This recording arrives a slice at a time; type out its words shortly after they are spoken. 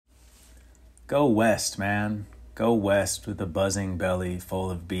Go west, man. Go west with a buzzing belly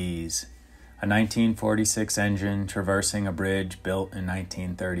full of bees. A 1946 engine traversing a bridge built in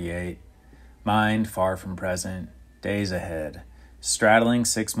 1938. Mind far from present, days ahead. Straddling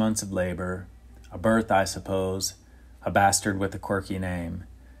 6 months of labor. A birth, I suppose. A bastard with a quirky name.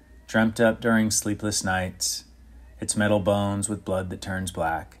 Dreamt up during sleepless nights. Its metal bones with blood that turns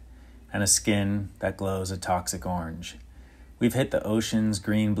black. And a skin that glows a toxic orange. We've hit the ocean's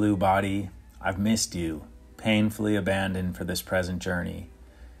green-blue body. I've missed you, painfully abandoned for this present journey.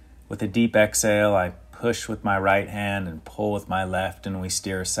 With a deep exhale, I push with my right hand and pull with my left, and we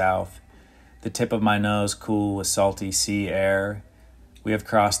steer south. The tip of my nose cool with salty sea air. We have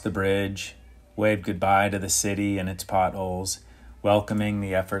crossed the bridge, waved goodbye to the city and its potholes, welcoming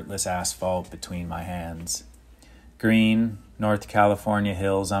the effortless asphalt between my hands. Green, North California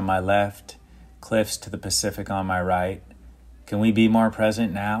hills on my left, cliffs to the Pacific on my right. Can we be more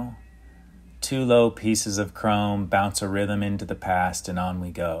present now? Two low pieces of chrome bounce a rhythm into the past, and on we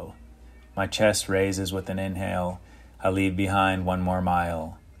go. My chest raises with an inhale. I leave behind one more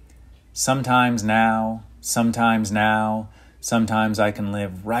mile. Sometimes now, sometimes now, sometimes I can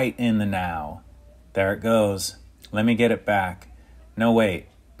live right in the now. There it goes. Let me get it back. No, wait.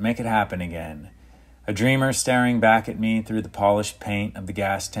 Make it happen again. A dreamer staring back at me through the polished paint of the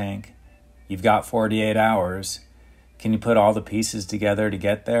gas tank. You've got 48 hours. Can you put all the pieces together to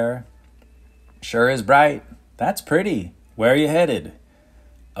get there? Sure is bright. That's pretty. Where are you headed?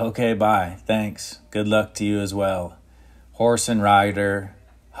 Okay, bye. Thanks. Good luck to you as well. Horse and rider,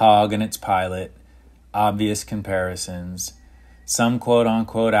 hog and its pilot, obvious comparisons. Some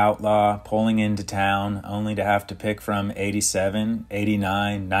quote-unquote outlaw pulling into town only to have to pick from 87,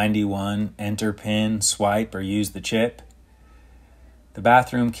 89, 91, enter pin, swipe, or use the chip. The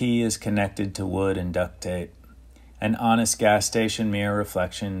bathroom key is connected to wood and duct tape. An honest gas station mirror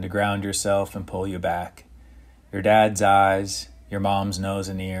reflection to ground yourself and pull you back. Your dad's eyes, your mom's nose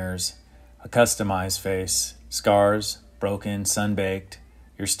and ears, a customized face, scars, broken, sun-baked.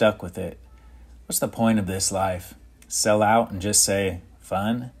 You're stuck with it. What's the point of this life? Sell out and just say,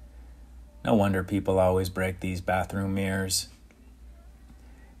 fun? No wonder people always break these bathroom mirrors.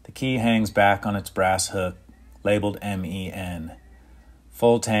 The key hangs back on its brass hook, labeled MEN.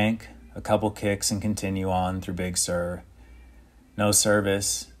 Full tank, a couple kicks and continue on through Big Sur. No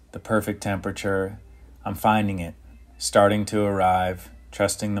service, the perfect temperature. I'm finding it, starting to arrive,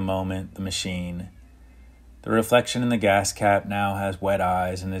 trusting the moment, the machine. The reflection in the gas cap now has wet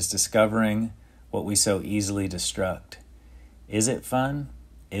eyes and is discovering what we so easily destruct. Is it fun?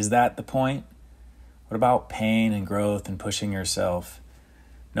 Is that the point? What about pain and growth and pushing yourself?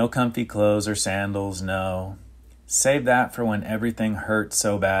 No comfy clothes or sandals, no. Save that for when everything hurts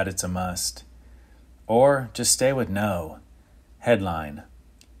so bad it's a must. Or just stay with no. Headline: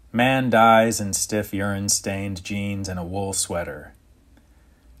 Man dies in stiff urine-stained jeans and a wool sweater.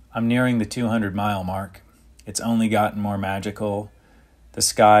 I'm nearing the 200-mile mark. It's only gotten more magical. The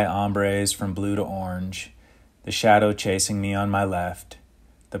sky ombres from blue to orange. The shadow chasing me on my left.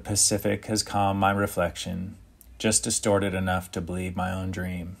 The Pacific has calmed my reflection, just distorted enough to believe my own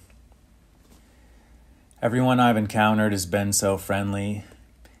dream. Everyone I've encountered has been so friendly.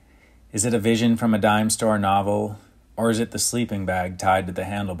 Is it a vision from a dime store novel, or is it the sleeping bag tied to the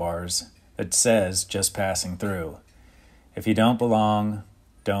handlebars that says just passing through? If you don't belong,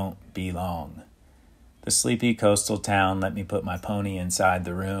 don't be long. The sleepy coastal town let me put my pony inside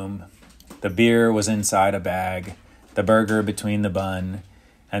the room. The beer was inside a bag, the burger between the bun,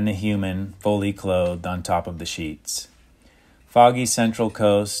 and the human fully clothed on top of the sheets. Foggy Central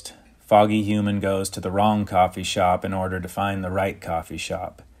Coast, foggy human goes to the wrong coffee shop in order to find the right coffee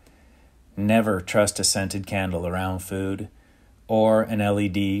shop. Never trust a scented candle around food, or an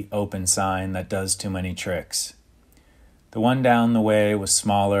LED open sign that does too many tricks. The one down the way was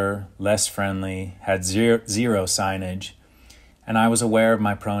smaller, less friendly, had zero signage, and I was aware of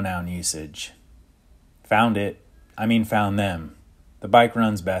my pronoun usage. Found them. The bike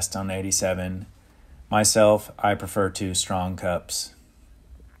runs best on 87. Myself, I prefer 2 strong cups.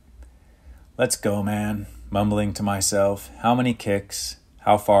 Let's go, man, mumbling to myself. How many kicks?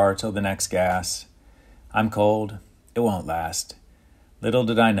 How far till the next gas? I'm cold. It won't last. Little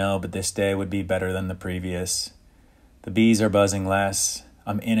did I know, but this day would be better than the previous. The bees are buzzing less.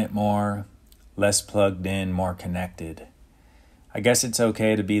 I'm in it more. Less plugged in, more connected. I guess it's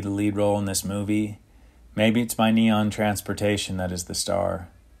okay to be the lead role in this movie. Maybe it's my neon transportation that is the star.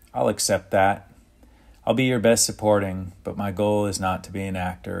 I'll accept that. I'll be your best supporting, but my goal is not to be an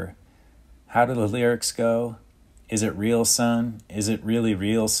actor. How do the lyrics go? Is it real, son? Is it really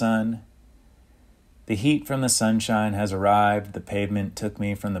real, son? The heat from the sunshine has arrived. The pavement took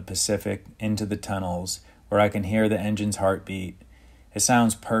me from the Pacific into the tunnels where I can hear the engine's heartbeat. It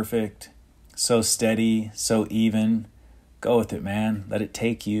sounds perfect, so steady, so even. Go with it, man. Let it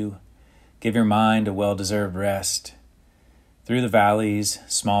take you. Give your mind a well-deserved rest. Through the valleys,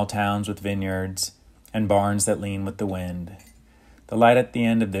 small towns with vineyards, and barns that lean with the wind. The light at the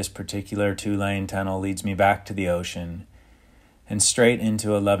end of this particular 2-lane tunnel leads me back to the ocean, and straight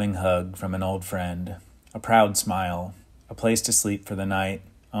into a loving hug from an old friend, a proud smile, a place to sleep for the night,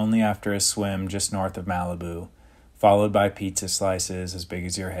 only after a swim just north of Malibu, followed by pizza slices as big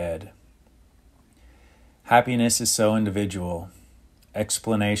as your head. Happiness is so individual.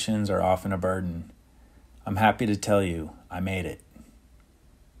 Explanations are often a burden. I'm happy to tell you I made it.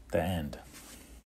 The end.